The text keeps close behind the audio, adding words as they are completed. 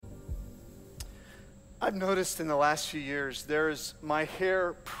I've noticed in the last few years, there's my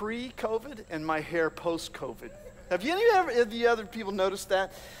hair pre-COVID and my hair post-COVID. Have you other people noticed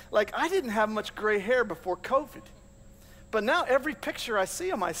that? Like, I didn't have much gray hair before COVID. But now every picture I see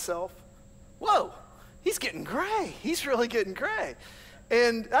of myself, whoa, he's getting gray. He's really getting gray.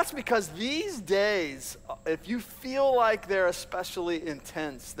 And that's because these days, if you feel like they're especially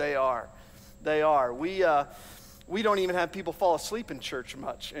intense, they are. They are. We don't even have people fall asleep in church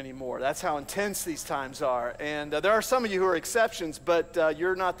much anymore. That's how intense these times are. And there are some of you who are exceptions, but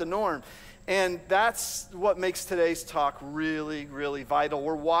you're not the norm. And that's what makes today's talk really, really vital.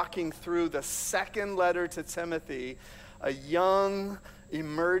 We're walking through the second letter to Timothy, a young,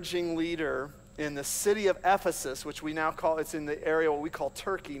 emerging leader in the city of Ephesus, which we now call, it's in the area what we call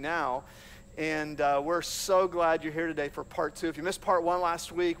Turkey now. And we're so glad you're here today for part 2. If you missed part 1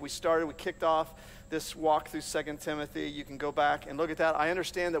 last week, we kicked off this walk through 2 Timothy. You can go back and look at that. I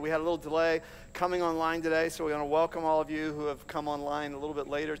understand that we had a little delay coming online today, so we want to welcome all of you who have come online a little bit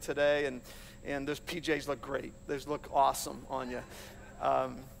later today. And those PJs look great. Those look awesome on you.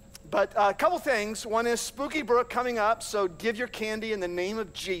 But a couple things. One is Spooky Brook coming up, so give your candy in the name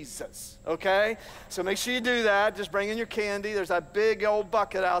of Jesus, okay? So make sure you do that. Just bring in your candy. There's that big old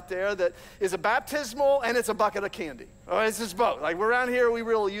bucket out there that is a baptismal and it's a bucket of candy. Oh, it's just both. Like, we're around here, we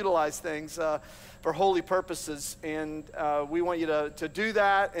really utilize things for holy purposes, and we want you to do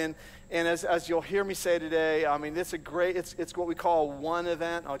that. And as you'll hear me say today, I mean, it's what we call one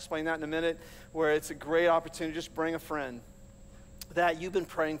event. I'll explain that in a minute, where it's a great opportunity. Just bring a friend that you've been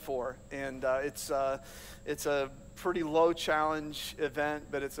praying for, and it's a pretty low challenge event,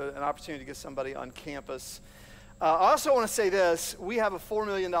 but it's an opportunity to get somebody on campus. I also want to say this: we have a $4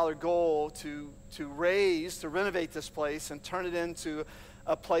 million goal to renovate this place and turn it into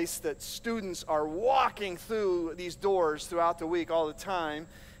a place that students are walking through these doors throughout the week all the time.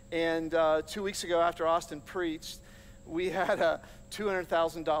 And 2 weeks ago, after Austin preached, we had a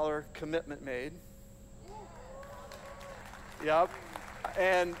 $200,000 commitment made. Yep,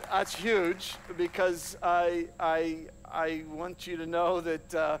 and that's huge, because I want you to know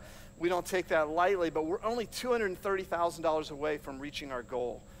that we don't take that lightly, but we're only $230,000 away from reaching our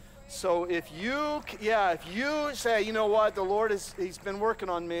goal. So if you say, you know what, the Lord He's been working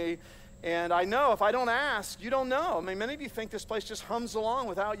on me, and I know if I don't ask, you don't know. I mean, many of you think this place just hums along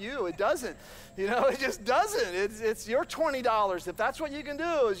without you. It doesn't. You know, it just doesn't. It's your $20. If that's what you can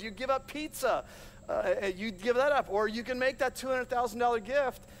do, is you give up pizza. You give that up, or you can make that $200,000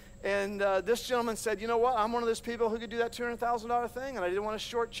 gift. And this gentleman said, you know what, I'm one of those people who could do that $200,000 thing, and I didn't want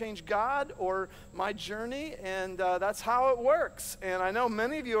to shortchange God or my journey, and that's how it works. And I know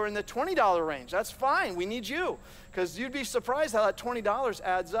many of you are in the $20 range. That's fine. We need you, because you'd be surprised how that $20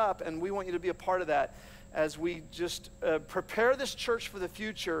 adds up, and we want you to be a part of that as we just prepare this church for the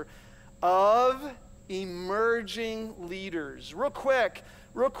future of emerging leaders. Real quick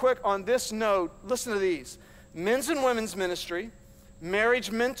on this note, listen to these: men's and women's ministry, marriage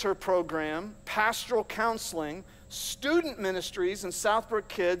mentor program, pastoral counseling, student ministries in Southbrook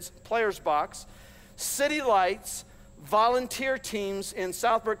Kids Players Box, City Lights, volunteer teams in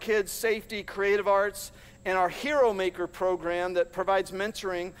Southbrook Kids Safety, Creative Arts, and our Hero Maker program that provides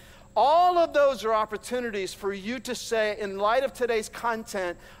mentoring. All of those are opportunities for you to say, in light of today's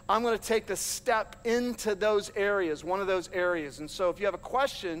content, I'm going to take the step into those areas, one of those areas. And so if you have a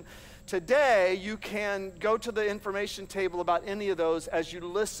question today, you can go to the information table about any of those as you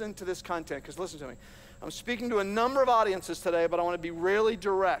listen to this content. Because listen to me, I'm speaking to a number of audiences today, but I want to be really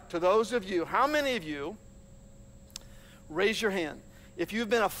direct. To those of you, how many of you, raise your hand, if you've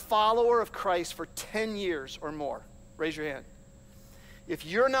been a follower of Christ for 10 years or more, raise your hand. If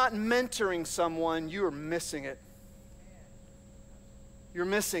you're not mentoring someone, you are missing it. You're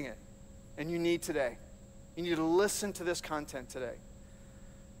missing it. And you need today. You need to listen to this content today.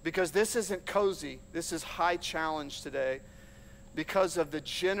 Because this isn't cozy. This is high challenge today. Because of the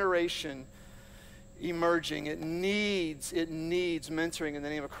generation emerging. It needs mentoring in the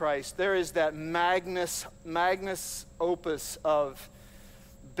name of Christ. There is that magnus opus of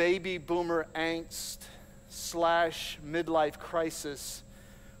baby boomer angst / midlife crisis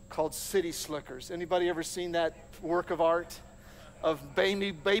called City Slickers. Anybody ever seen that work of art of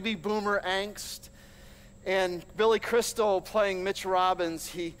baby boomer angst? And Billy Crystal playing Mitch Robbins,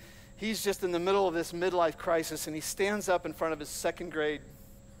 he's just in the middle of this midlife crisis, and he stands up in front of his second grade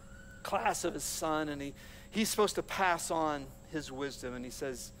class of his son, and he's supposed to pass on his wisdom, and he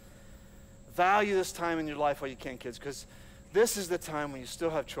says, value this time in your life while you can, kids, because this is the time when you still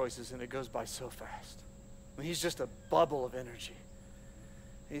have choices, and it goes by so fast. I mean, he's just a bubble of energy.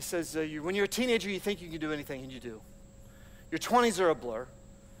 And he says, when you're a teenager, you think you can do anything, and you do. Your 20s are a blur.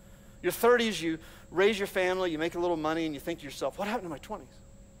 Your 30s, you raise your family, you make a little money, and you think to yourself, what happened to my 20s?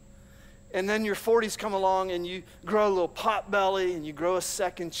 And then your 40s come along, and you grow a little pot belly, and you grow a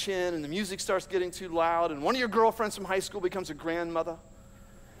second chin, and the music starts getting too loud, and one of your girlfriends from high school becomes a grandmother.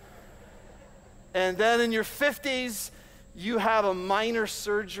 And then in your 50s, you have a minor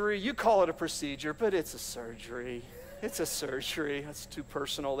surgery. You call it a procedure, but it's a surgery. It's a surgery. That's too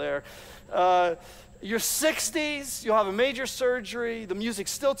personal there. Your 60s, you'll have a major surgery. The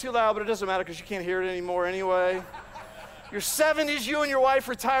music's still too loud, but it doesn't matter because you can't hear it anymore anyway. Your 70s, you and your wife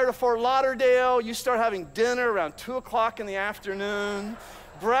retire to Fort Lauderdale. You start having dinner around 2 o'clock in the afternoon,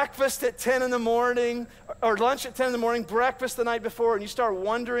 breakfast at 10 in the morning, or lunch at 10 in the morning, breakfast the night before, and you start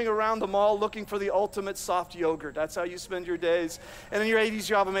wandering around the mall looking for the ultimate soft yogurt. That's how you spend your days. And in your 80s,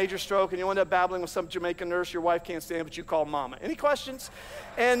 you have a major stroke, and you end up babbling with some Jamaican nurse your wife can't stand, but you call mama. Any questions?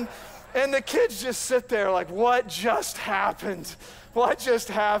 And the kids just sit there like, what just happened? What just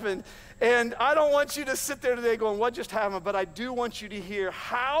happened? And I don't want you to sit there today going, what just happened? But I do want you to hear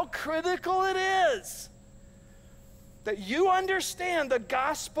how critical it is that you understand the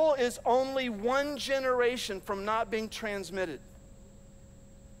gospel is only one generation from not being transmitted.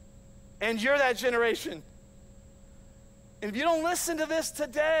 And you're that generation. And if you don't listen to this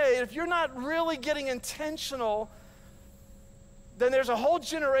today, if you're not really getting intentional, then there's a whole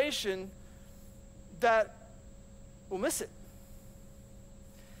generation that will miss it.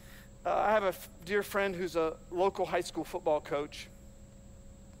 I have a dear friend who's a local high school football coach,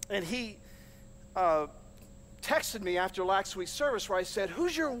 and he texted me after last week's service where I said,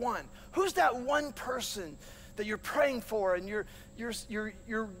 who's your one? Who's that one person that you're praying for and you're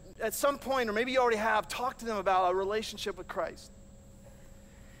at some point, or maybe you already have, talked to them about a relationship with Christ?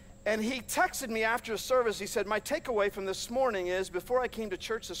 And he texted me after the service. He said, my takeaway from this morning is, before I came to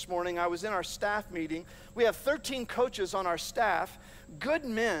church this morning, I was in our staff meeting. We have 13 coaches on our staff, good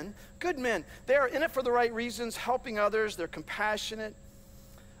men. They are in it for the right reasons, helping others. They're compassionate.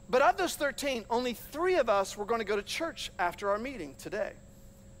 But of those 13, only 3 of us were going to go to church after our meeting today.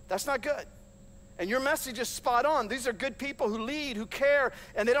 That's not good. And your message is spot on. These are good people who lead, who care,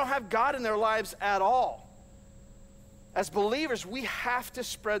 and they don't have God in their lives at all. As believers, we have to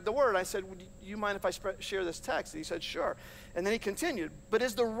spread the word. I said, would you mind if I share this text? And he said, sure. And then he continued, but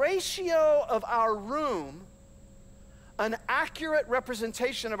is the ratio of our room an accurate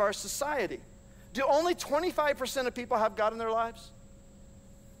representation of our society? Do only 25% of people have God in their lives?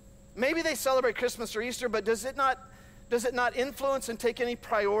 Maybe they celebrate Christmas or Easter, but does it not influence and take any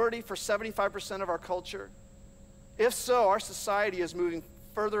priority for 75% of our culture? If so, our society is moving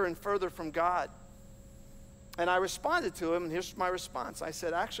further and further from God. And I responded to him, and here's my response. I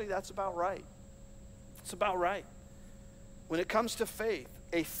said, actually, that's about right. It's about right. When it comes to faith,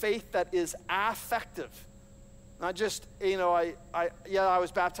 a faith that is affective, not just, I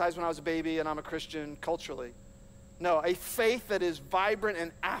was baptized when I was a baby and I'm a Christian culturally. No, a faith that is vibrant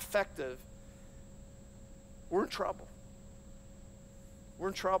and affective, we're in trouble. We're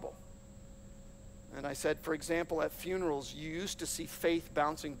in trouble. And I said, for example, at funerals, you used to see faith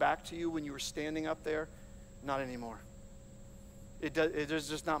bouncing back to you when you were standing up there. Not anymore. There's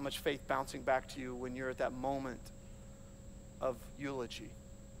just not much faith bouncing back to you when you're at that moment of eulogy.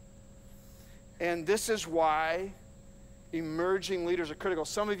 And this is why emerging leaders are critical.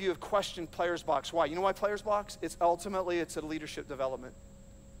 Some of you have questioned Players Box. Why? You know why Players Box? It's a leadership development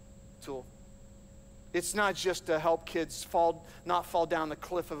tool. It's not just to help kids not fall down the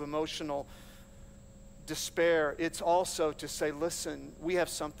cliff of emotional despair. It's also to say, listen, we have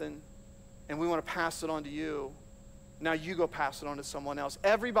something, and we want to pass it on to you. Now you go pass it on to someone else.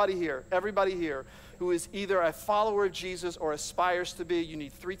 Everybody here who is either a follower of Jesus or aspires to be, you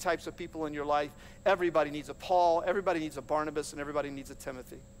need 3 types of people in your life. Everybody needs a Paul, everybody needs a Barnabas, and everybody needs a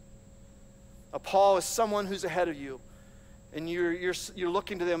Timothy. A Paul is someone who's ahead of you, and you're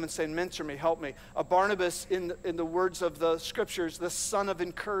looking to them and saying, mentor me, help me. A Barnabas, in the words of the scriptures, the son of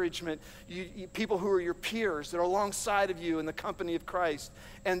encouragement. People who are your peers that are alongside of you in the company of Christ.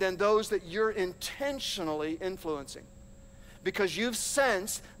 And then those that you're intentionally influencing, because you've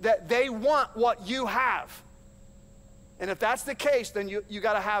sensed that they want what you have. And if that's the case, then you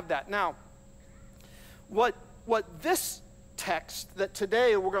got to have that. Now, what this text that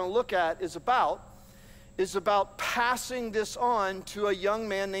today we're going to look at is about passing this on to a young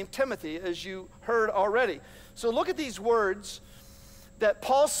man named Timothy, as you heard already. So look at these words that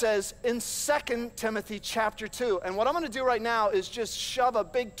Paul says in 2 Timothy chapter 2. And what I'm going to do right now is just shove a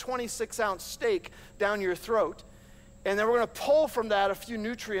big 26-ounce steak down your throat. And then we're going to pull from that a few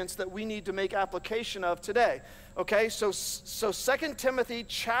nutrients that we need to make application of today. Okay, so 2 Timothy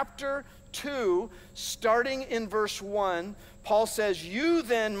chapter 2, starting in verse 1, Paul says, you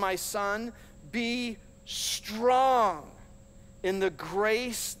then, my son, be strong in the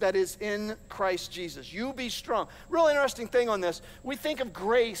grace that is in Christ Jesus. You be strong. Real interesting thing on this. We think of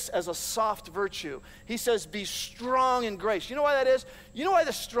grace as a soft virtue. He says, be strong in grace. You know why that is? You know why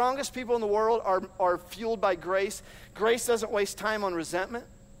the strongest people in the world are fueled by grace? Grace doesn't waste time on resentment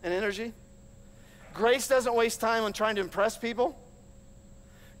and energy. Grace doesn't waste time on trying to impress people.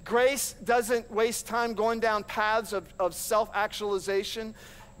 Grace doesn't waste time going down paths of self-actualization,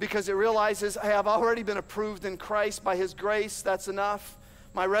 because it realizes, hey, I've already been approved in Christ by his grace. That's enough.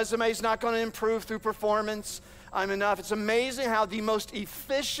 My resume is not going to improve through performance. I'm enough. It's amazing how the most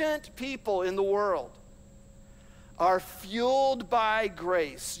efficient people in the world are fueled by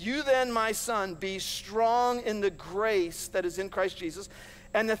grace. You then, my son, be strong in the grace that is in Christ Jesus.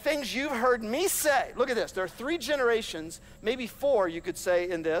 And the things you've heard me say, look at this. There are 3 generations, maybe 4 you could say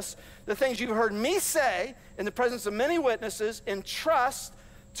in this. The things you've heard me say in the presence of many witnesses, entrust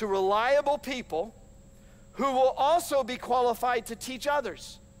to reliable people who will also be qualified to teach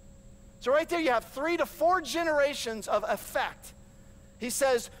others. So right there you have 3 to 4 generations of effect. He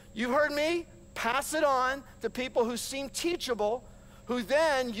says, you've heard me, pass it on to people who seem teachable, who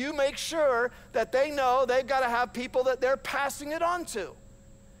then you make sure that they know they've got to have people that they're passing it on to.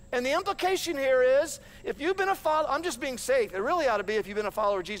 And the implication here is, if you've been a follower, I'm just being safe. It really ought to be if you've been a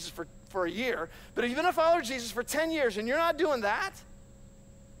follower of Jesus for a year. But if you've been a follower of Jesus for 10 years and you're not doing that,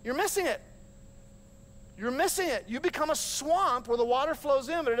 you're missing it. You're missing it. You become a swamp where the water flows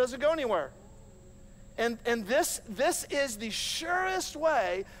in, but it doesn't go anywhere. And this is the surest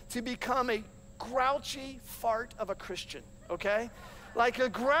way to become a grouchy fart of a Christian, okay? Like a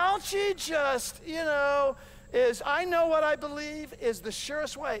grouchy just, is I know what I believe is the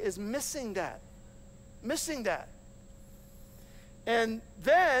surest way, is missing that. Missing that. And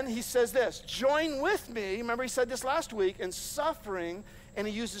then he says this, join with me, remember he said this last week, in suffering. And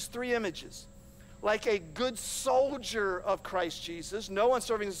he uses 3 images. Like a good soldier of Christ Jesus. No one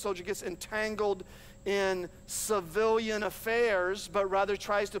serving as a soldier gets entangled in civilian affairs, but rather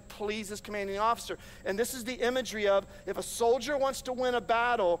tries to please his commanding officer. And this is the imagery of, if a soldier wants to win a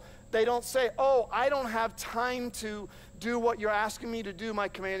battle, they don't say, oh, I don't have time to do what you're asking me to do, my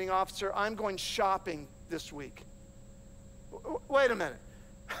commanding officer. I'm going shopping this week. Wait a minute.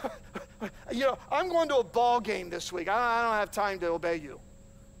 I'm going to a ball game this week. I don't have time to obey you.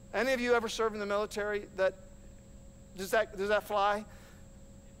 Any of you ever served in the military? Does that fly?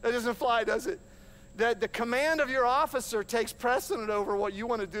 That doesn't fly, does it? That the command of your officer takes precedent over what you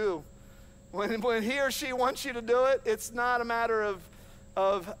want to do. When he or she wants you to do it, it's not a matter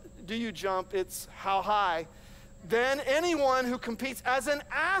of do you jump, it's how high. Then anyone who competes as an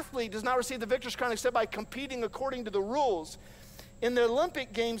athlete does not receive the victor's crown except by competing according to the rules. In the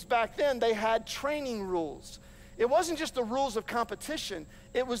Olympic Games back then, they had training rules. It wasn't just the rules of competition.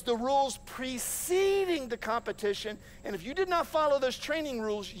 It was the rules preceding the competition. And if you did not follow those training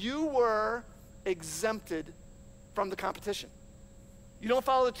rules, you were exempted from the competition. You don't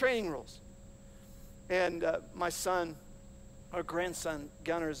follow the training rules. And my son, our grandson,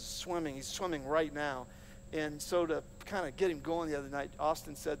 Gunnar, is swimming. He's swimming right now. And so to kind of get him going the other night,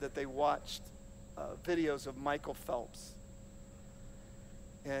 Austin said that they watched videos of Michael Phelps.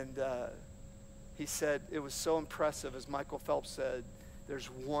 And he said it was so impressive, as Michael Phelps said, there's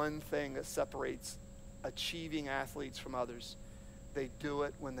one thing that separates achieving athletes from others. They do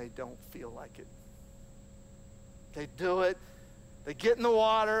it when they don't feel like it. They do it. They get in the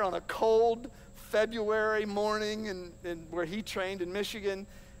water on a cold February morning in where he trained in Michigan,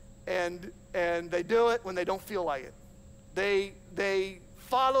 and they do it when they don't feel like it. They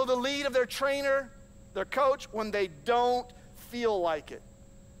follow the lead of their trainer, their coach, when they don't feel like it.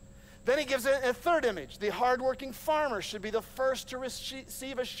 Then he gives it a third image. The hardworking farmer should be the first to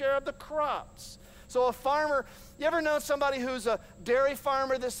receive a share of the crops. So a farmer, you ever known somebody who's a dairy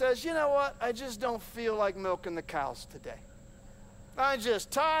farmer that says, you know what, I just don't feel like milking the cows today. I'm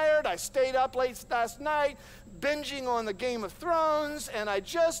just tired. I stayed up late last night binging on the Game of Thrones, and I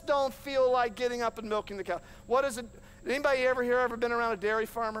just don't feel like getting up and milking the cow. What is it? Anybody ever been around a dairy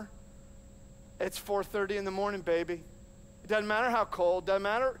farmer? It's 4:30 in the morning, baby. It doesn't matter how cold. Doesn't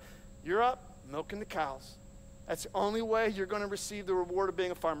matter. You're up milking the cows. That's the only way you're going to receive the reward of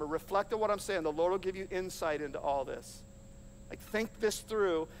being a farmer. Reflect on what I'm saying. The Lord will give you insight into all this. Like, think this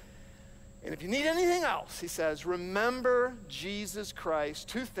through. And if you need anything else, he says, remember Jesus Christ.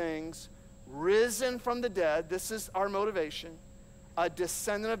 2 things. Risen from the dead. This is our motivation. A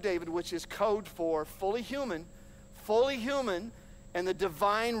descendant of David, which is code for fully human, and the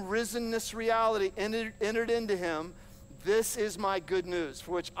divine risenness reality entered into him. This is my good news,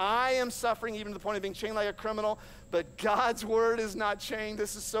 for which I am suffering even to the point of being chained like a criminal, but God's word is not chained.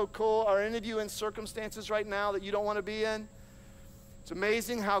 This is so cool. Are any of you in circumstances right now that you don't want to be in? It's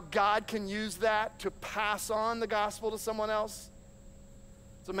amazing how God can use that to pass on the gospel to someone else.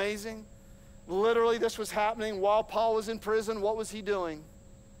 It's amazing. Literally, this was happening while Paul was in prison. What was he doing?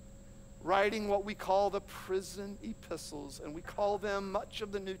 Writing what we call the prison epistles, and we call them much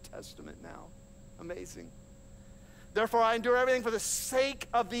of the New Testament now. Amazing. Therefore, I endure everything for the sake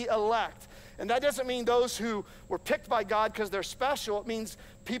of the elect. And that doesn't mean those who were picked by God because they're special. It means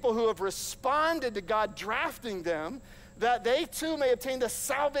people who have responded to God drafting them, that they too may obtain the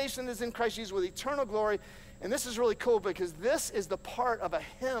salvation that is in Christ Jesus with eternal glory. And this is really cool because this is the part of a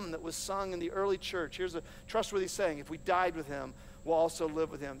hymn that was sung in the early church. Here's a trustworthy saying: if we died with him, we'll also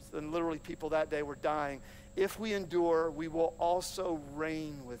live with him. And literally people that day were dying. If we endure, we will also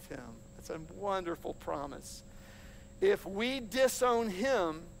reign with him. That's a wonderful promise. If we disown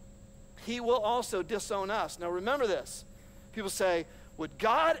him, he will also disown us. Now remember this. People say, would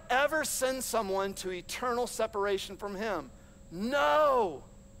God ever send someone to eternal separation from him? No.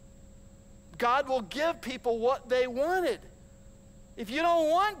 God will give people what they wanted. If you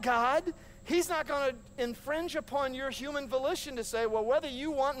don't want God, he's not going to infringe upon your human volition to say, well, whether you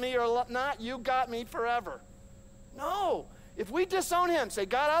want me or not, you got me forever. No. If we disown him, say,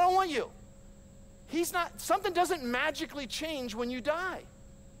 God, I don't want you. Something doesn't magically change when you die.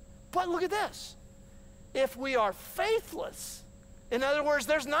 But look at this. If we are faithless, in other words,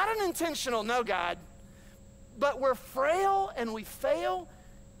 there's not an intentional, no, God, but we're frail and we fail,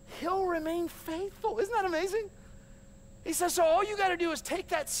 he'll remain faithful. Isn't that amazing? He says, so all you got to do is take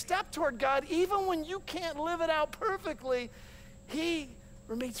that step toward God. Even when you can't live it out perfectly, he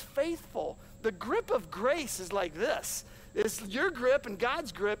remains faithful. The grip of grace is like this. It's your grip and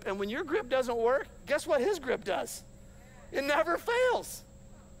God's grip, and when your grip doesn't work, guess what his grip does? It never fails.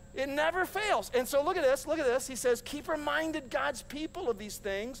 It never fails. And so look at this, look at this. He says, keep reminded God's people of these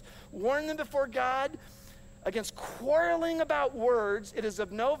things. Warn them before God against quarreling about words. It is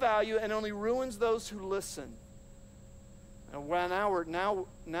of no value and only ruins those who listen. And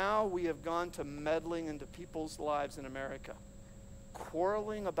now we have gone to meddling into people's lives in America.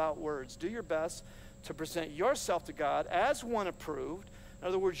 Quarreling about words. Do your best to present yourself to God as one approved. In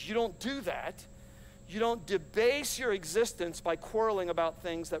other words, you don't do that. You don't debase your existence by quarreling about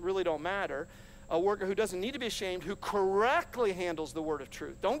things that really don't matter. A worker who doesn't need to be ashamed, who correctly handles the word of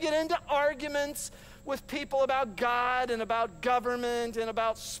truth. Don't get into arguments with people about God and about government and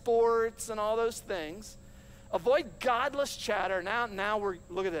about sports and all those things. Avoid godless chatter.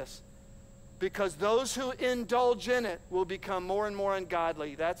 Look at this. Because those who indulge in it will become more and more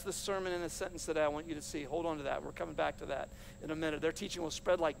ungodly. That's the sermon in a sentence that I want you to see. Hold on to that. We're coming back to that in a minute. Their teaching will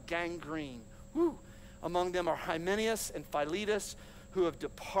spread like gangrene. Woo. Among them are Hymenaeus and Philetus, who have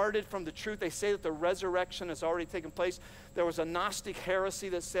departed from the truth. They say that the resurrection has already taken place. There was a Gnostic heresy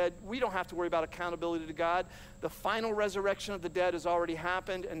that said, we don't have to worry about accountability to God. The final resurrection of the dead has already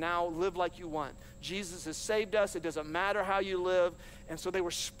happened, and now live like you want. Jesus has saved us. It doesn't matter how you live. And so they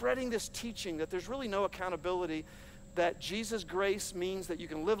were spreading this teaching that there's really no accountability, that Jesus' grace means that you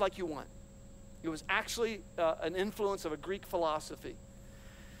can live like you want. It was actually an influence of a Greek philosophy.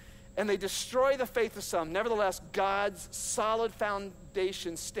 And they destroy the faith of some. Nevertheless, God's solid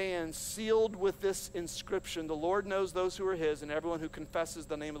foundation stands, sealed with this inscription: the Lord knows those who are his, and everyone who confesses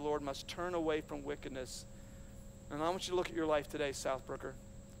the name of the Lord must turn away from wickedness. And I want you to look at your life today, Southbrooker,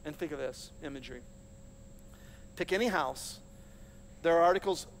 and think of this imagery. Pick any house. There are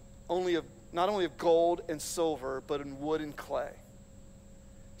articles not only of gold and silver, but in wood and clay.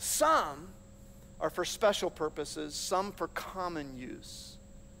 Some are for special purposes, some for common use.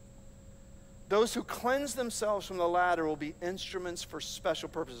 Those who cleanse themselves from the latter will be instruments for special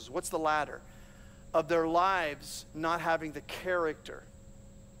purposes. What's the latter? Of their lives not having the character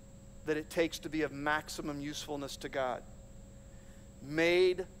that it takes to be of maximum usefulness to God.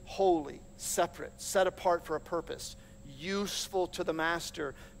 Made holy, separate, set apart for a purpose, useful to the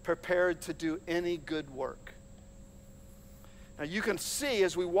master, prepared to do any good work. Now you can see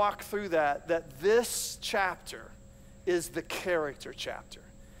as we walk through that this chapter is the character chapter.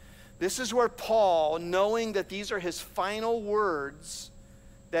 This is where Paul, knowing that these are his final words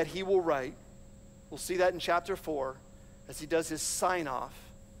that he will write, we'll see that in chapter 4 as he does his sign-off.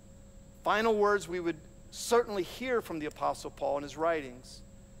 Final words we would certainly hear from the Apostle Paul in his writings.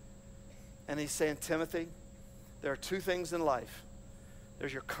 And he's saying, Timothy, there are two things in life.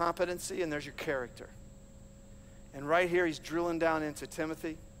 There's your competency and there's your character. And right here he's drilling down into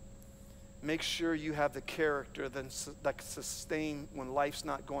Timothy. Make sure you have the character that can sustain when life's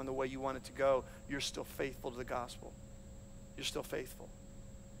not going the way you want it to go. You're still faithful to the gospel. You're still faithful.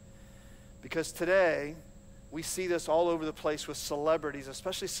 Because today, we see this all over the place with celebrities,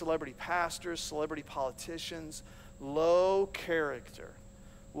 especially celebrity pastors, celebrity politicians. Low character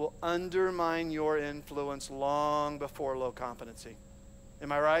will undermine your influence long before low competency.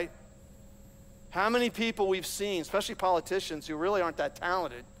 Am I right? How many people we've seen, especially politicians, who really aren't that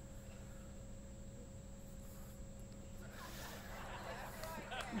talented,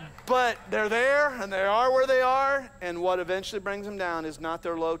 but they're there and they are where they are, and what eventually brings them down is not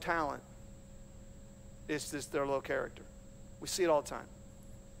their low talent. It's just their low character. We see it all the time.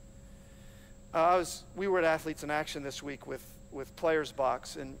 We were at Athletes in Action this week with Players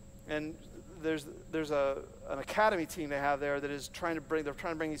Box, and there's an academy team they have there that is trying to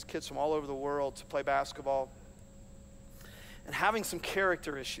bring these kids from all over the world to play basketball and having some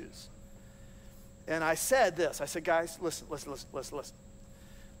character issues. And I said this. I said, guys, listen.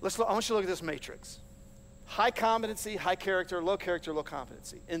 I want you to look at this matrix. High competency, high character, low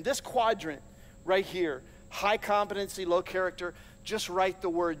competency. In this quadrant right here, high competency, low character, just write the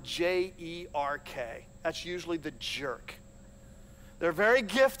word J-E-R-K. That's usually the jerk. They're very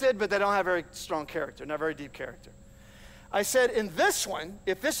gifted, but they don't have very strong character, not very deep character. I said in this one,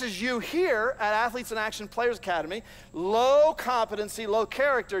 if this is you here at Athletes in Action Players Academy, low competency, low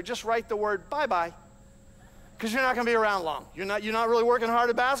character, just write the word bye-bye. Because you're not going to be around long. You're not really working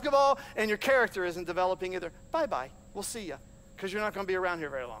hard at basketball, and your character isn't developing either. Bye-bye. We'll see you. Because you're not going to be around here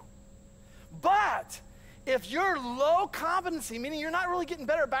very long. But if you're low competency, meaning you're not really getting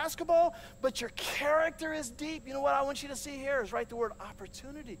better at basketball, but your character is deep, you know what I want you to see here is write the word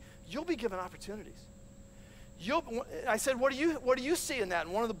opportunity. You'll be given opportunities. I said, what do you see in that?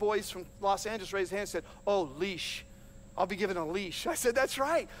 And one of the boys from Los Angeles raised his hand and said, oh, leash. I'll be given a leash. I said, that's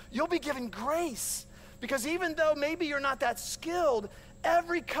right. You'll be given grace. Because even though maybe you're not that skilled,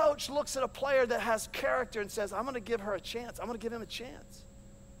 every coach looks at a player that has character and says, I'm going to give her a chance. I'm going to give him a chance.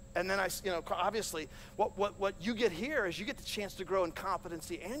 And then obviously, what you get here is you get the chance to grow in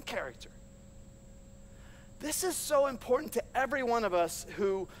competency and character. This is so important to every one of us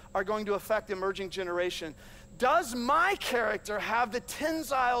who are going to affect the emerging generation. Does my character have the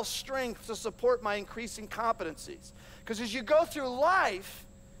tensile strength to support my increasing competencies? Because as you go through life,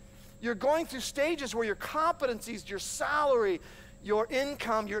 you're going through stages where your competencies, your salary, your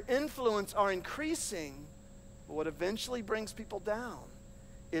income, your influence are increasing. But what eventually brings people down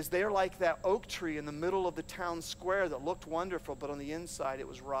is they're like that oak tree in the middle of the town square that looked wonderful, but on the inside it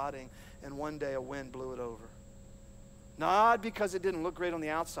was rotting, and one day a wind blew it over. Not because it didn't look great on the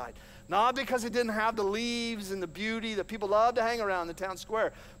outside, not because it didn't have the leaves and the beauty that people love to hang around the town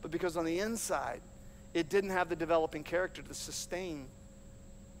square, but because on the inside it didn't have the developing character to sustain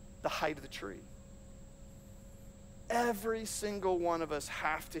the height of the tree. Every single one of us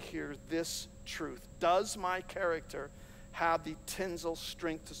have to hear this truth. Does my character have the tensile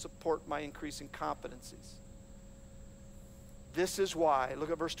strength to support my increasing competencies? This is why, look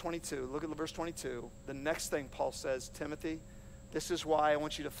at verse 22. Look at verse 22. The next thing Paul says, Timothy, this is why I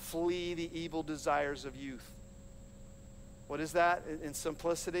want you to flee the evil desires of youth. What is that? In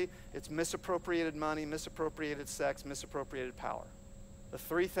simplicity, it's misappropriated money, misappropriated sex, misappropriated power. The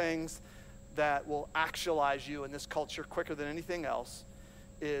three things that will actualize you in this culture quicker than anything else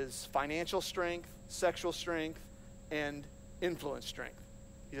is financial strength, sexual strength, and influence strength.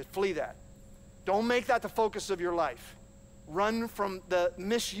 You just flee that. Don't make that the focus of your life. Run from the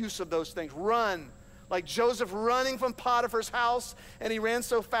misuse of those things. Run. Like Joseph running from Potiphar's house, and he ran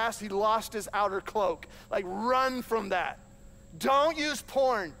so fast he lost his outer cloak. Like, run from that. Don't use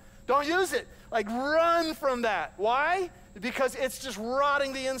porn. Don't use it. Like, run from that. Why? Because it's just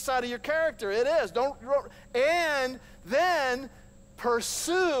rotting the inside of your character. It is. And then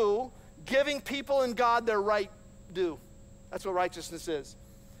pursue giving people and God their right due. That's what righteousness is.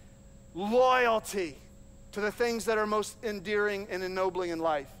 Loyalty to the things that are most endearing and ennobling in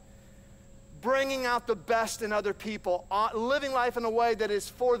life. Bringing out the best in other people. Living life in a way that is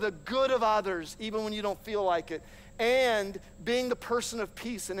for the good of others, even when you don't feel like it. And being the person of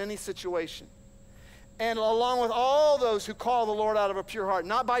peace in any situation. And along with all those who call the Lord out of a pure heart,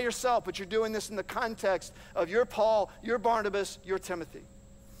 not by yourself, but you're doing this in the context of your Paul, your Barnabas, your Timothy.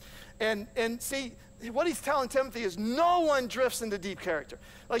 And see, what he's telling Timothy is no one drifts into deep character.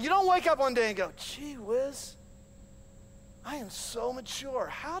 Like, you don't wake up one day and go, gee whiz, I am so mature.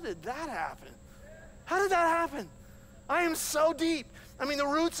 How did that happen? How did that happen? I am so deep. I mean, the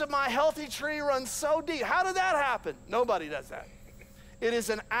roots of my healthy tree run so deep. How did that happen? Nobody does that. It is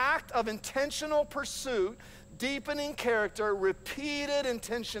an act of intentional pursuit, deepening character, repeated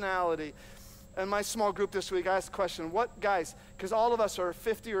intentionality. In my small group this week, I asked the question, what, guys, because all of us are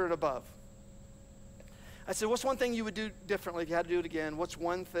 50 or above. I said, what's one thing you would do differently if you had to do it again? What's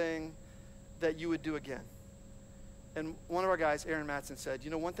one thing that you would do again? And one of our guys, Aaron Matson, said,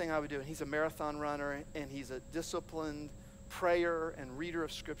 one thing I would do, and he's a marathon runner, and he's a disciplined prayer and reader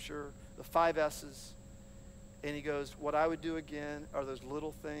of Scripture, the 5 S's. And he goes, what I would do again are those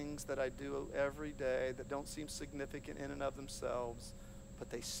little things that I do every day that don't seem significant in and of themselves, but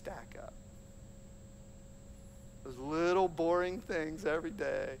they stack up. Those little boring things every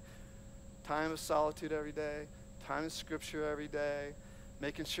day. Time of solitude every day. Time of Scripture every day.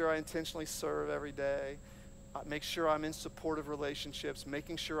 Making sure I intentionally serve every day. Make sure I'm in supportive relationships.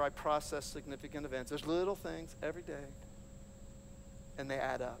 Making sure I process significant events. There's little things every day. And they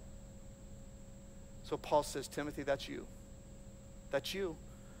add up. So Paul says, Timothy, that's you. That's you.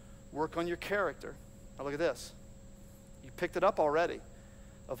 Work on your character. Now look at this. You picked it up already.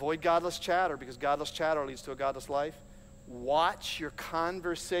 Avoid godless chatter, because godless chatter leads to a godless life. Watch your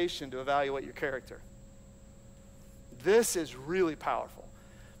conversation to evaluate your character. This is really powerful,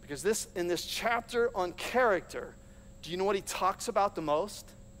 because in this chapter on character, do you know what he talks about the most?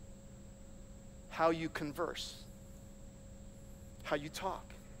 How you converse. How you talk.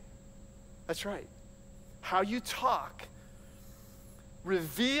 That's right. How you talk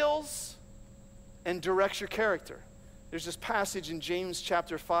reveals and directs your character. There's this passage in James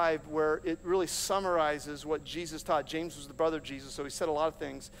chapter 5 where it really summarizes what Jesus taught. James was the brother of Jesus, so he said a lot of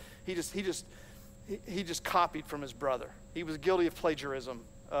things. He just copied from his brother. He was guilty of plagiarism.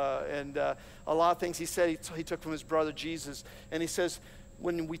 And a lot of things he said he took from his brother Jesus. And he says,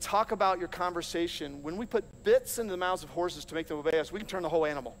 when we talk about your conversation, when we put bits into the mouths of horses to make them obey us, we can turn the whole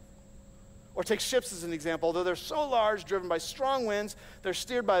animal. Or take ships as an example. Although they're so large, driven by strong winds, they're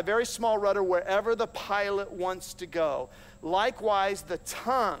steered by a very small rudder wherever the pilot wants to go. Likewise, the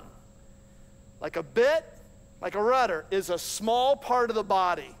tongue, like a bit, like a rudder, is a small part of the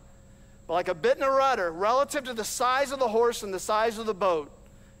body. But like a bit and a rudder, relative to the size of the horse and the size of the boat,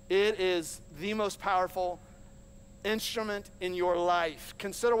 it is the most powerful instrument in your life.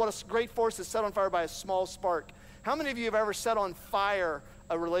 Consider what a great force is set on fire by a small spark. How many of you have ever set on fire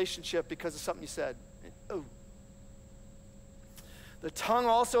a relationship because of something you said? Oh. The tongue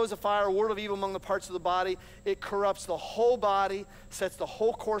also is a fire, a word of evil among the parts of the body. It corrupts the whole body, sets the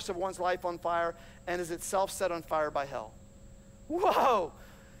whole course of one's life on fire, and is itself set on fire by hell. Whoa!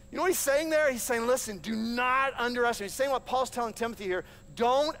 You know what he's saying there? He's saying, listen, do not underestimate. He's saying what Paul's telling Timothy here.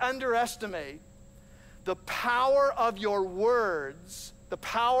 Don't underestimate the power of your words,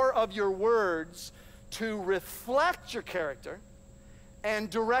 to reflect your character and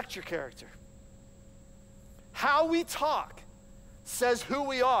direct your character. How we talk says who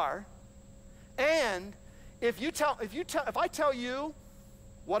we are, and if I tell you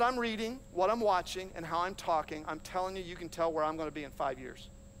what I'm reading, what I'm watching, and how I'm talking, I'm telling you, you can tell where I'm going to be in 5 years.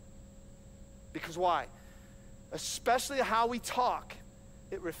 Because why? Especially how we talk,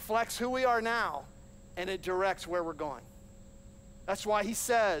 it reflects who we are now, and it directs where we're going. That's why he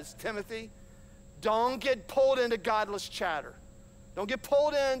says, Timothy, don't get pulled into godless chatter. Don't get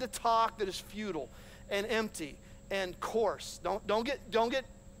pulled into talk that is futile and empty and coarse. Don't get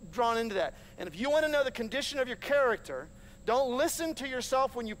drawn into that. And if you want to know the condition of your character, don't listen to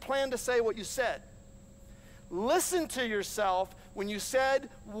yourself when you plan to say what you said. Listen to yourself when you said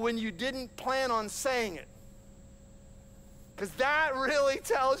when you didn't plan on saying it. Because that really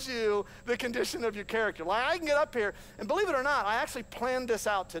tells you the condition of your character. Like, I can get up here, and believe it or not, I actually planned this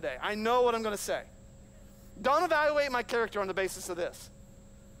out today. I know what I'm going to say. Don't evaluate my character on the basis of this.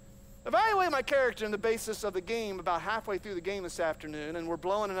 Evaluate my character on the basis of the game about halfway through the game this afternoon, and we're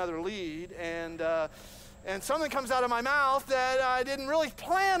blowing another lead, and something comes out of my mouth that I didn't really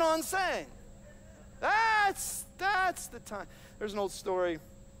plan on saying. That's the time. There's an old story.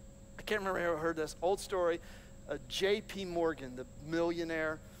 I can't remember who heard this. Old story. J.P. Morgan, the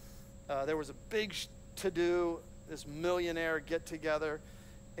millionaire. There was a big to-do, this millionaire get-together,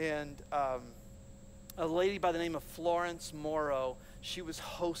 and a lady by the name of Florence Morrow, she was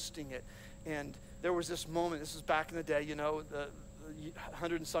hosting it. And there was this moment, this was back in the day, the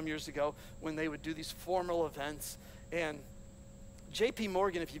 100 and some years ago, when they would do these formal events. And J.P.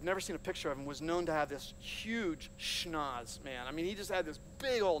 Morgan, if you've never seen a picture of him, was known to have this huge schnoz, man. I mean, he just had this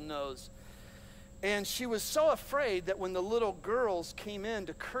big old nose. And she was so afraid that when the little girls came in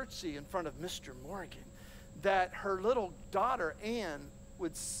to curtsy in front of Mr. Morgan, that her little daughter, Anne,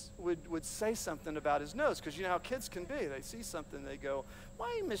 would say something about his nose. Because you know how kids can be. They see something, they go,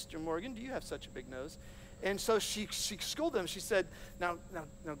 why, Mr. Morgan, do you have such a big nose? And so she schooled them. She said, now,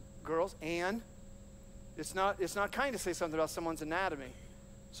 girls, Anne, it's not kind to say something about someone's anatomy.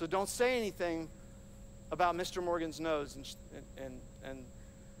 So don't say anything about Mr. Morgan's nose. And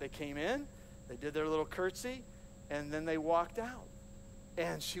they came in. They did their little curtsy, and then they walked out.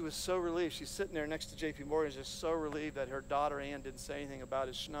 And she was so relieved. She's sitting there next to J.P. Morgan, just so relieved that her daughter Ann didn't say anything about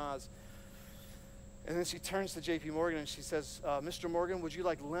his schnoz. And then she turns to J.P. Morgan and she says, Mr. Morgan, would you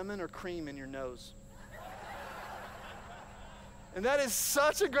like lemon or cream in your nose? And that is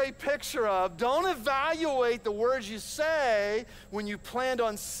such a great picture of, don't evaluate the words you say when you planned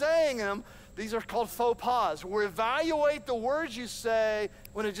on saying them. These are called faux pas. We evaluate the words you say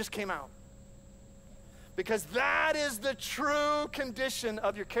when it just came out. Because that is the true condition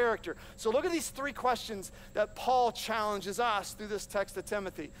of your character. So look at these 3 questions that Paul challenges us through this text to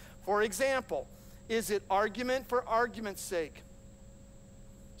Timothy. For example, is it argument for argument's sake?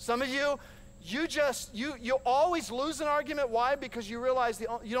 Some of you, you always lose an argument. Why? Because you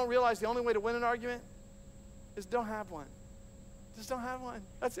don't realize the only way to win an argument is don't have one. Just don't have one.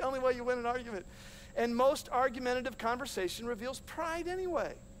 That's the only way you win an argument. And most argumentative conversation reveals pride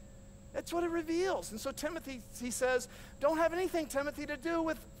anyway. That's what it reveals. And so Timothy, he says, don't have anything, Timothy, to do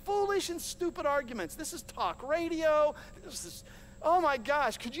with foolish and stupid arguments. This is talk radio. Oh my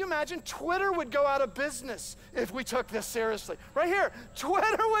gosh, could you imagine? Twitter would go out of business if we took this seriously. Right here,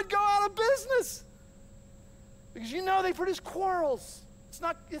 Twitter would go out of business. Because they produce quarrels.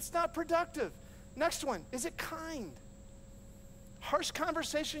 It's not productive. Next one, is it kind? Harsh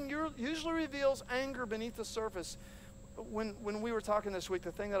conversation usually reveals anger beneath the surface. When we were talking this week,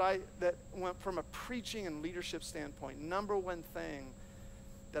 the thing that went from a preaching and leadership standpoint, number one thing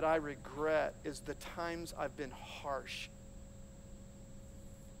that I regret is the times I've been harsh.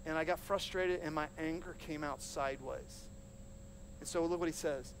 And I got frustrated and my anger came out sideways. And so look what he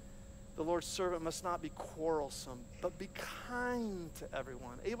says. The Lord's servant must not be quarrelsome, but be kind to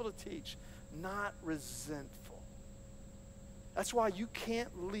everyone, able to teach, not resentful. That's why you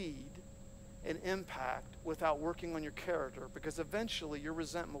can't lead an impact without working on your character, because eventually your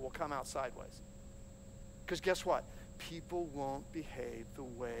resentment will come out sideways. Because guess what? People won't behave the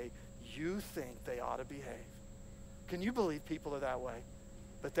way you think they ought to behave. Can you believe people are that way?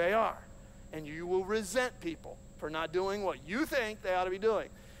 But they are. And you will resent people for not doing what you think they ought to be doing.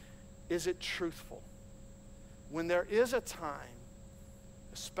 Is it truthful? When there is a time,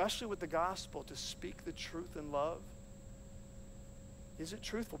 especially with the gospel, to speak the truth in love, is it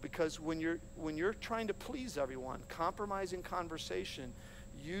truthful? Because when you're trying to please everyone, compromising conversation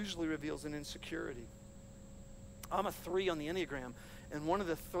usually reveals an insecurity. I'm a 3 on the Enneagram, and one of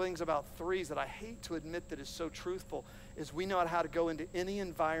the things about 3s that I hate to admit that is so truthful is we know how to go into any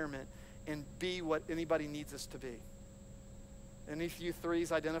environment and be what anybody needs us to be. Any of you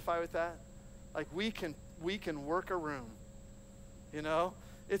 3s identify with that? Like we can work a room,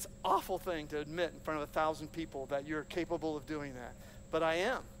 It's an awful thing to admit in front of 1,000 people that you're capable of doing that. But I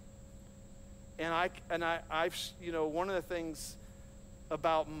am. And I've one of the things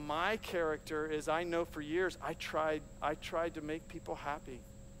about my character is I know for years I tried to make people happy.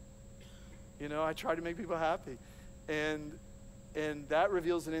 I tried to make people happy. And that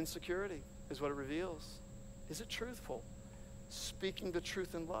reveals an insecurity, is what it reveals. Is it truthful? Speaking the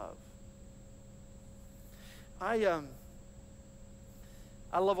truth in love. I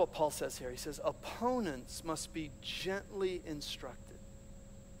love what Paul says here. He says, opponents must be gently instructed.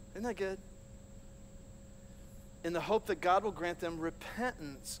 Isn't that good? In the hope that God will grant them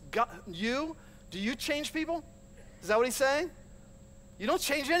repentance. Do you change people? Is that what he's saying? You don't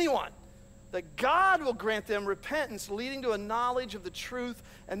change anyone. That God will grant them repentance, leading to a knowledge of the truth,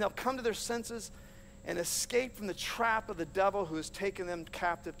 and they'll come to their senses and escape from the trap of the devil who has taken them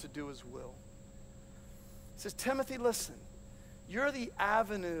captive to do his will. He says, Timothy, listen. You're the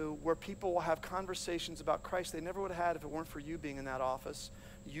avenue where people will have conversations about Christ they never would have had if it weren't for you being in that office,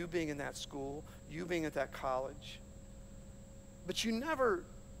 you being in that school, you being at that college. But you never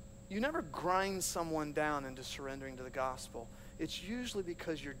grind someone down into surrendering to the gospel. It's usually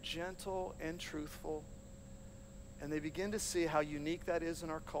because you're gentle and truthful, and they begin to see how unique that is in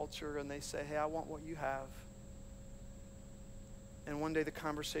our culture, and they say, hey, I want what you have. And one day the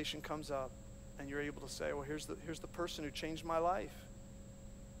conversation comes up, and you're able to say, well, here's the person who changed my life.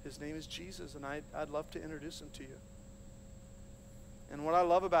 His name is Jesus, and I'd love to introduce him to you. And what I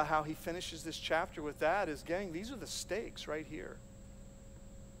love about how he finishes this chapter with that is, gang, these are the stakes right here.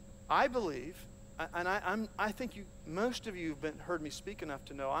 I believe, and I think most of you have heard me speak enough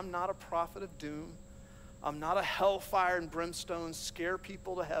to know I'm not a prophet of doom. I'm not a hellfire and brimstone, scare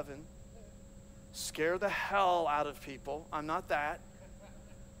people to heaven, scare the hell out of people. I'm not that.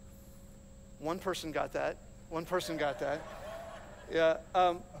 One person got that. Yeah,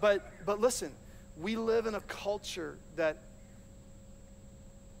 but listen, we live in a culture that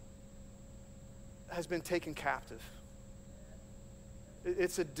has been taken captive.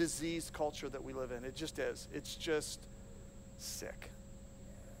 It's a diseased culture that we live in. It just is. It's just sick.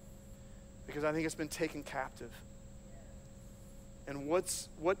 Because I think it's been taken captive. And what's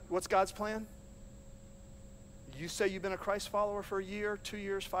God's plan? You say you've been a Christ follower for a year, 2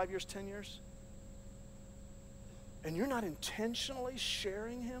 years, 5 years, 10 years, and you're not intentionally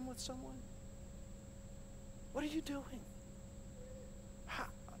sharing him with someone? What are you doing?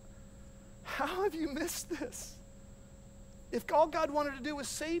 How have you missed this? If all God wanted to do was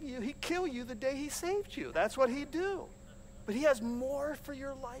save you, he'd kill you the day he saved you. That's what he'd do. But he has more for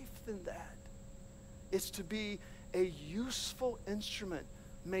your life than that. It's to be a useful instrument,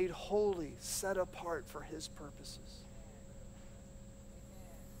 made holy, set apart for his purposes.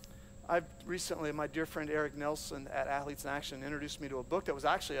 I've recently, my dear friend Eric Nelson at Athletes in Action introduced me to a book that was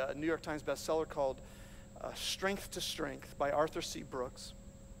actually a New York Times bestseller called Strength to Strength by Arthur C. Brooks.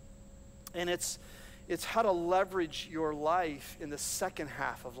 And it's how to leverage your life in the second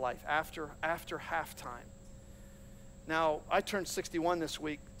half of life, after halftime. Now, I turned 61 this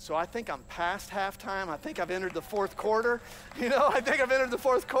week, so I think I'm past halftime. I think I've entered the fourth quarter. I think I've entered the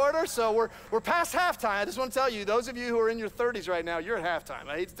fourth quarter, so we're past halftime. I just want to tell you, those of you who are in your 30s right now, you're at halftime.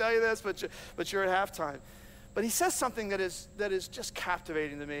 I hate to tell you this, but you're at halftime. But he says something that is just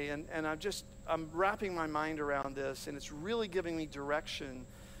captivating to me, and I'm wrapping my mind around this, and it's really giving me direction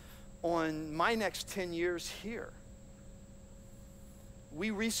on my next 10 years here.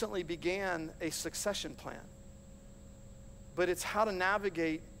 We recently began a succession plan. But it's how to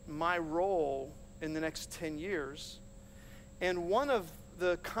navigate my role in the next 10 years. And one of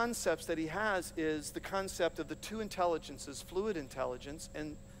the concepts that he has is the concept of the two intelligences, fluid intelligence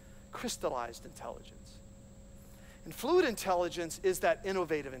and crystallized intelligence. And fluid intelligence is that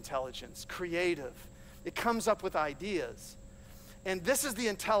innovative intelligence, creative. It comes up with ideas. And this is the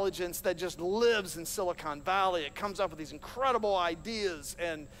intelligence that just lives in Silicon Valley. It comes up with these incredible ideas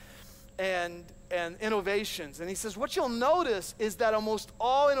and innovations. And he says, what you'll notice is that almost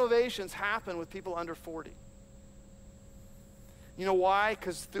all innovations happen with people under 40. You know why?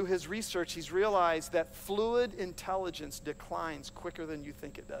 Because through his research, he's realized that fluid intelligence declines quicker than you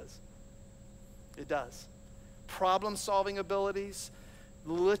think it does. It does. Problem-solving abilities,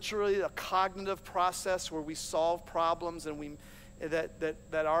 literally a cognitive process where we solve problems and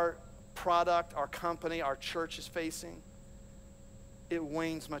that our product, our company, our church is facing, it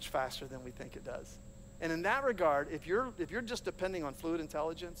wanes much faster than we think it does. And in that regard, if you're just depending on fluid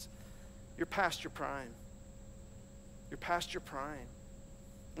intelligence, you're past your prime. You're past your prime.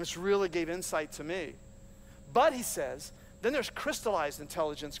 And this really gave insight to me. But he says, then there's crystallized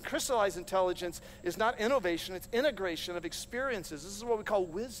intelligence. Crystallized intelligence is not innovation, it's integration of experiences. This is what we call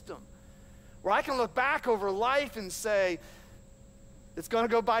wisdom, where I can look back over life and say, it's going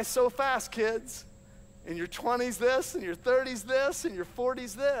to go by so fast, kids. In your 20s this, in your 30s this, in your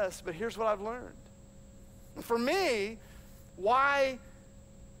 40s this, but here's what I've learned. And for me, why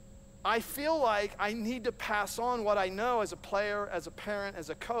I feel like I need to pass on what I know as a player, as a parent, as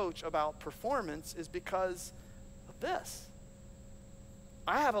a coach about performance is because of this.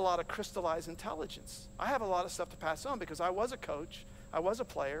 I have a lot of crystallized intelligence. I have a lot of stuff to pass on because I was a coach, I was a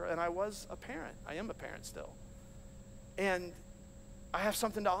player, and I was a parent. I am a parent still. And I have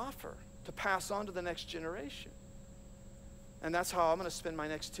something to offer, to pass on to the next generation. And that's how I'm going to spend my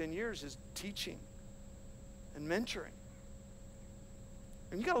next 10 years is teaching and mentoring.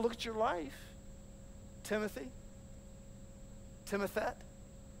 And you got to look at your life, Timothy, Timothette,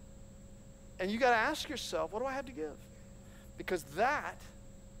 and you got to ask yourself, what do I have to give? Because that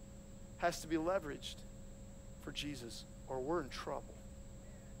has to be leveraged for Jesus, or we're in trouble.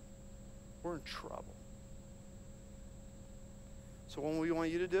 We're in trouble. So what we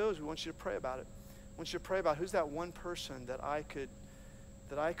want you to do is we want you to pray about it. I want you to pray about who's that one person that I could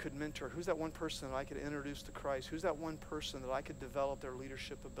mentor. Who's that one person that I could introduce to Christ? Who's that one person that I could develop their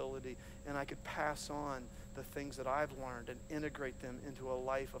leadership ability and I could pass on the things that I've learned and integrate them into a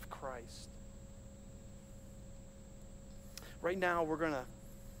life of Christ? Right now we're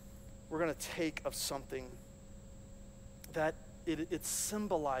gonna take of something that it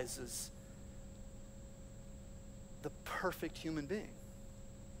symbolizes the perfect human being.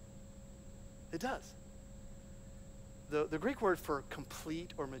 It does. The Greek word for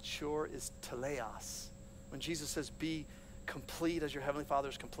complete or mature is teleos. When Jesus says be complete as your heavenly Father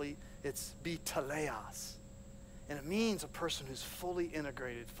is complete, it's be teleos. And it means a person who's fully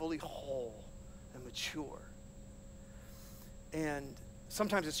integrated, fully whole, and mature. And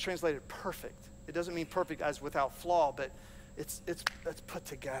sometimes it's translated perfect. It doesn't mean perfect as without flaw, but it's put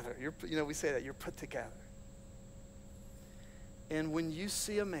together. We say that, you're put together. And when you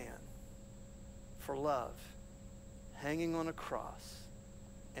see a man for love hanging on a cross,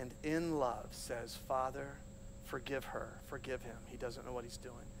 and in love says, Father, forgive her, forgive him. He doesn't know what he's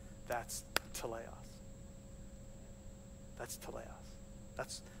doing. That's teleos. That's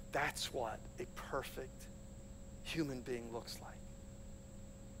teleos. That's what a perfect human being looks like.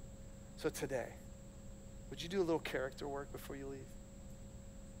 So today, would you do a little character work before you leave?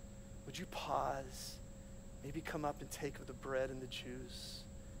 Would you pause, maybe come up and take of the bread and the juice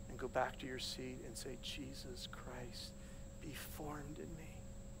and go back to your seat and say, Jesus Christ, be formed in me.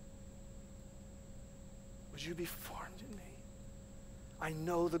 Would you be formed in me? I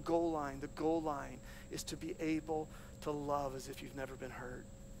know the goal line. The goal line is to be able to love as if you've never been hurt.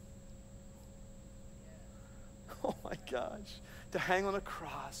 Oh my gosh. To hang on a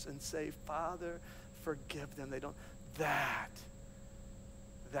cross and say, Father, forgive them. They don't.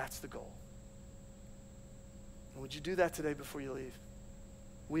 That's the goal. And would you do that today before you leave?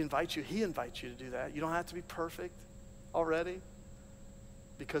 We invite you. He invites you to do that. You don't have to be perfect already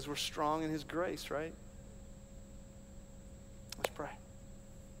because we're strong in his grace, right? Let's pray.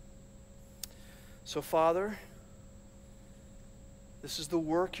 So, Father, this is the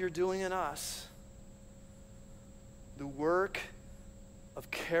work you're doing in us. The work of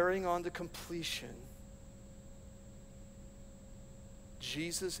carrying on to completion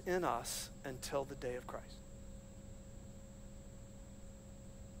Jesus in us until the day of Christ.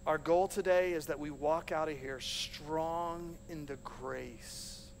 Our goal today is that we walk out of here strong in the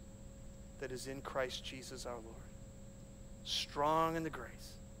grace that is in Christ Jesus our Lord. Strong in the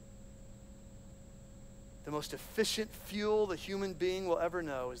grace. The most efficient fuel the human being will ever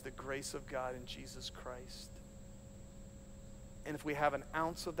know is the grace of God in Jesus Christ. And if we have an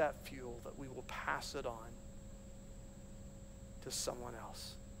ounce of that fuel, that we will pass it on to someone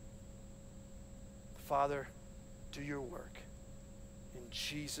else. Father, do your work. In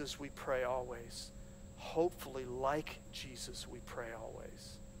Jesus we pray always. Hopefully like Jesus we pray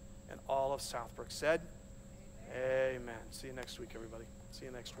always. And all of Southbrook said, Amen. See you next week, everybody. See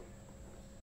you next week.